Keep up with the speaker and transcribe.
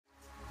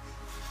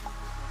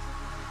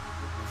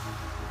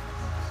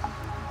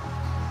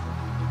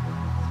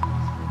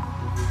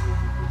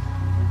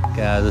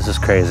Guys, this is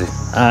crazy.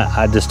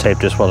 I just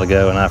taped this a while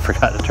ago and I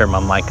forgot to turn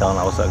my mic on.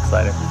 I was so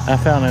excited. I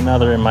found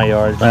another in my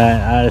yard.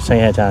 I just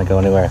ain't had time to go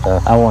anywhere, so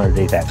I wanted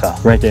to defact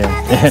off. Right there.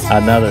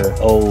 Another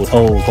old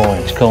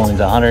coin. This coin's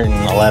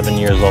 111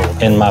 years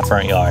old in my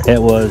front yard.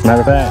 It was,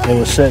 matter of fact, it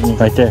was sitting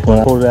right there. When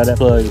I pulled it out of that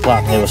plug,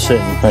 it was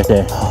sitting right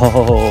there.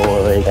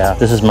 Holy cow.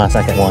 This is my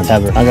second one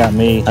ever. I got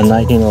me a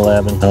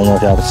 1911. I don't know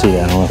if y'all can see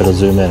that. I don't know if it'll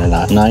zoom in or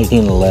not.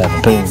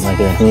 1911. Boom, right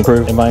there. Any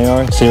proof in my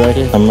yard? See right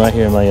here? I'm right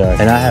here in my yard.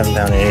 And I haven't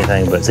found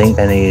anything but zinc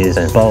pennies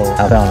and bowls.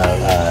 I found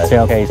a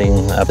shell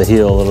casing up the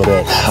hill a little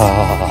bit.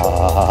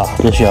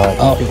 This yard.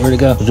 Oh, where'd it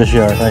go? This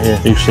yard right here.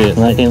 You can see it.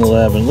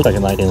 1911. Looks like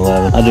a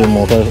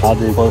 1911. I'll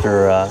do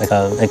closer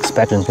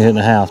inspection in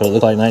the house, but it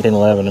looks like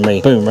 1911 to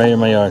me. Boom, right here in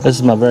my yard. This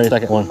is my very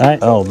second one. All right.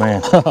 Oh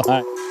man. All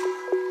right.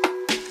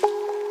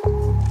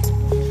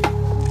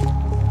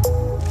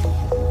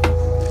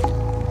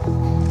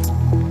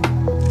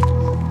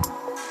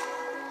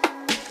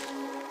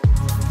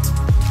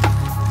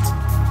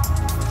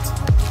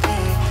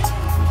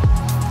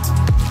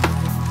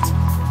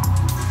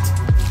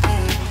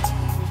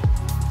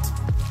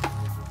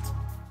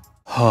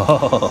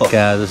 Oh,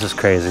 guys, this is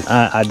crazy.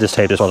 I just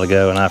taped this a while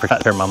ago and I forgot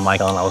to turn my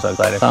mic on. I was so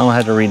excited. So I'm gonna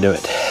have to redo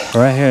it.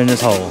 Right here in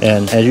this hole.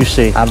 And as you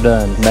see, I've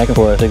done back and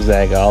forth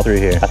zigzag all through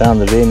here. I found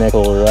the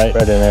V-nickel right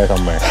in there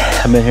somewhere.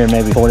 I've been here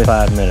maybe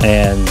 45 minutes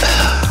and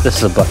this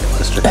is a bucket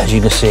lister. As you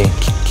can see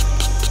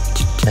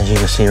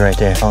right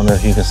there. I don't know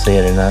if you can see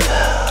it or not.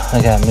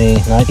 I got me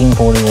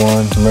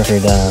 1941 Mercury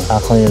dime. I'll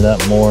clean it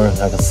up more.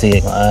 I can see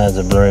it. My eyes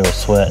are blurry with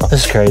sweat.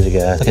 This is crazy,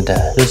 guys. Look at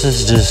that. This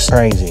is just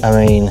crazy.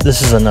 I mean,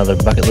 this is another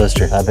bucket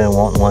lister. I've been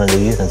wanting one of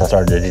these since I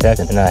started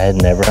detecting, and I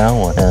had never found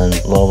one.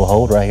 And lo and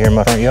behold, right here in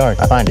my front yard,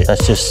 I find it.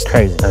 That's just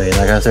crazy. I mean,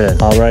 like I said,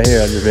 all right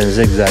here, I've just been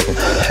zigzagging.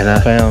 And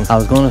I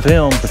was going to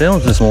film the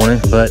films this morning,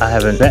 but I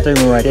haven't. That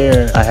thing right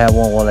there, I have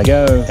one while I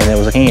go, and it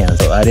was a can.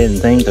 So I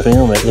didn't think to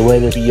film it. The way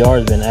this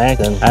yard's been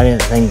acting, I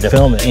didn't think to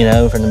film it, you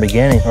know, from the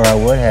beginning, or I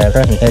would have.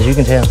 Trust me. As you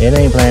can tell, it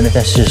ain't planted.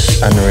 That's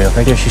just unreal.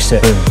 Right there she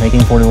said, boom,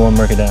 1941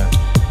 Mercury dime.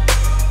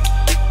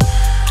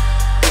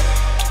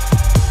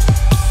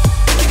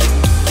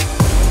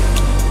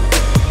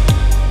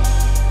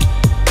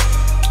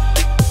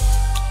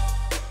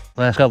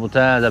 Last couple of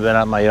times I've been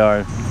out in my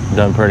yard,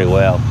 done pretty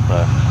well.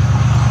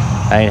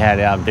 I ain't had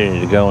the opportunity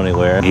to go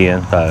anywhere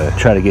again. So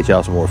try to get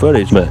y'all some more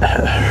footage, but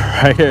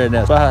right here in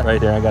that spot, right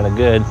there, I got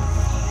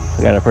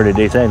a pretty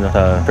decent signal,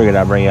 so I figured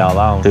I'd bring y'all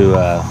along to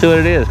what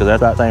it is, because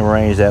that's about the same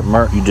range that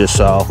Merc you just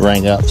saw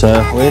rang up. So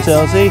we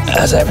shall see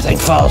as everything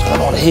falls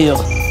coming on the hill.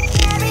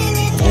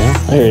 Yeah,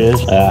 there it is.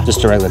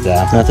 Just a regular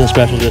dive. Nothing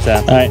special, just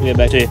out. All right, get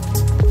back to you.